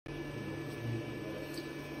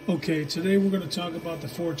Okay, today we're going to talk about the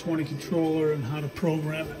 420 controller and how to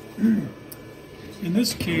program it. In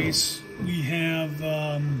this case, we have,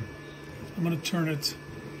 I'm going to turn it,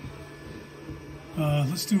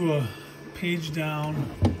 let's do a page down,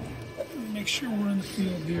 make sure we're in the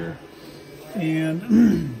field here,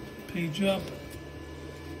 and page up,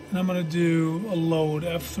 and I'm going to do a load,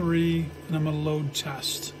 F3, and I'm going to load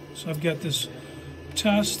test. So I've got this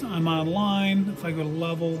test, I'm online. If I go to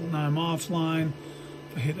level, now I'm offline.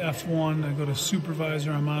 If I hit F1, I go to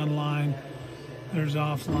supervisor, I'm online. There's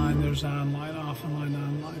offline, there's online, offline,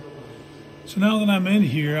 online. So now that I'm in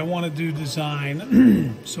here, I want to do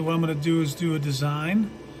design. So what I'm going to do is do a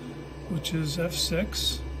design, which is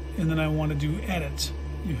F6, and then I want to do edit.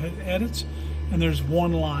 You hit edit, and there's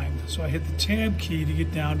one line. So I hit the tab key to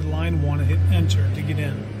get down to line 1 and hit enter to get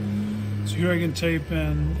in. So here I can type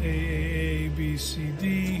in A, B, C,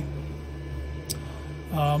 D.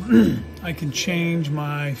 I can change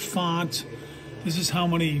my font. This is how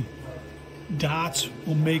many dots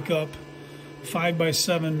will make up. 5 by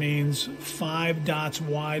 7 means 5 dots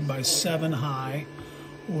wide by 7 high,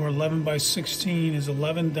 or 11 by 16 is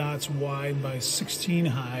 11 dots wide by 16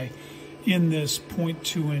 high in this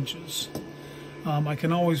 0.2 inches. I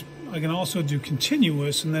can also do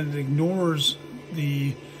continuous, and then it ignores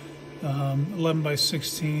the 11 by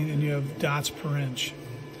 16, and you have dots per inch.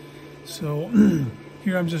 So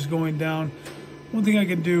here I'm just going down. One thing I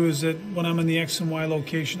can do is that when I'm in the X and Y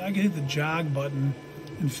location, I can hit the jog button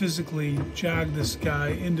and physically jog this guy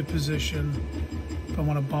into position if I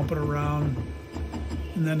want to bump it around,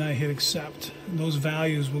 and then I hit accept, and those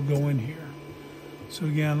values will go in here. So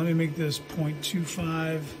again, let me make this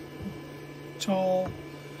 0.25 tall.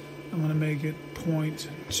 I'm going to make it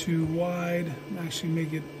 0.2 wide. Actually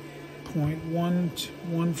make it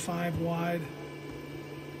 0.115 wide.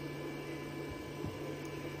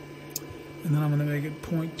 And then I'm going to make it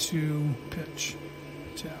 0.2 pitch.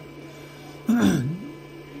 Tab.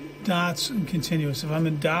 Dots and continuous. If I'm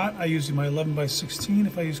in dot, I use my 11 by 16.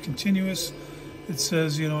 If I use continuous, it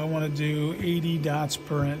says, you know, I want to do 80 dots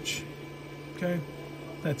per inch. Okay?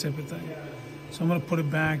 That type of thing. So I'm going to put it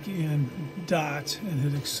back in dot and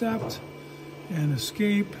hit accept and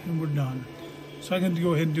escape, and we're done. So I'm going to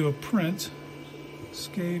go ahead and do a print.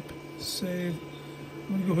 Escape, save.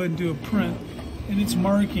 I'm going to go ahead and do a print, and it's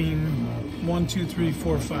marking 1, 2, 3,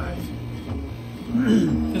 4, 5.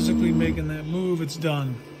 Physically making that move, it's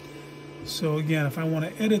done. So again, if I want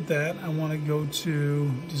to edit that, I want to go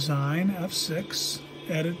to design, F6,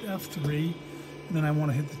 edit, F3, and then I want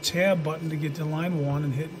to hit the tab button to get to line 1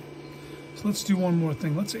 and hit. So let's do one more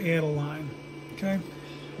thing. Let's add a line. Okay,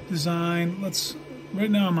 design. Right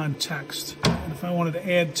now I'm on text, and if I wanted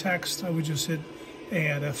to add text, I would just hit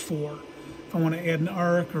add, F4. If I want to add an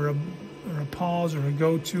arc or a pause or a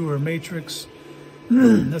go to or a matrix,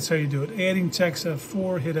 that's how you do it. Adding text,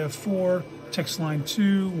 F4, hit F4, text line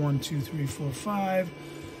 2, 1, 2, 3, 4, 5,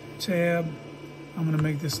 tab. I'm going to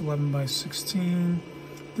make this 11 by 16.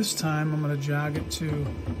 This time I'm going to jog it to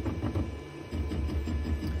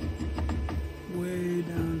way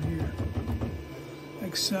down here.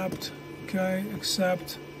 Accept, okay,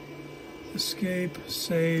 accept, escape,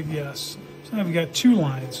 save, yes. So I've got 2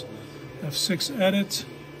 lines. F6 edit.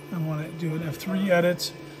 I want to do an F3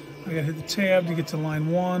 edit. I got to hit the tab to get to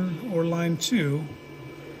line 1 or line 2,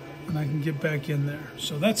 and I can get back in there.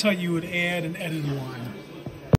 So that's how you would add and edit a line.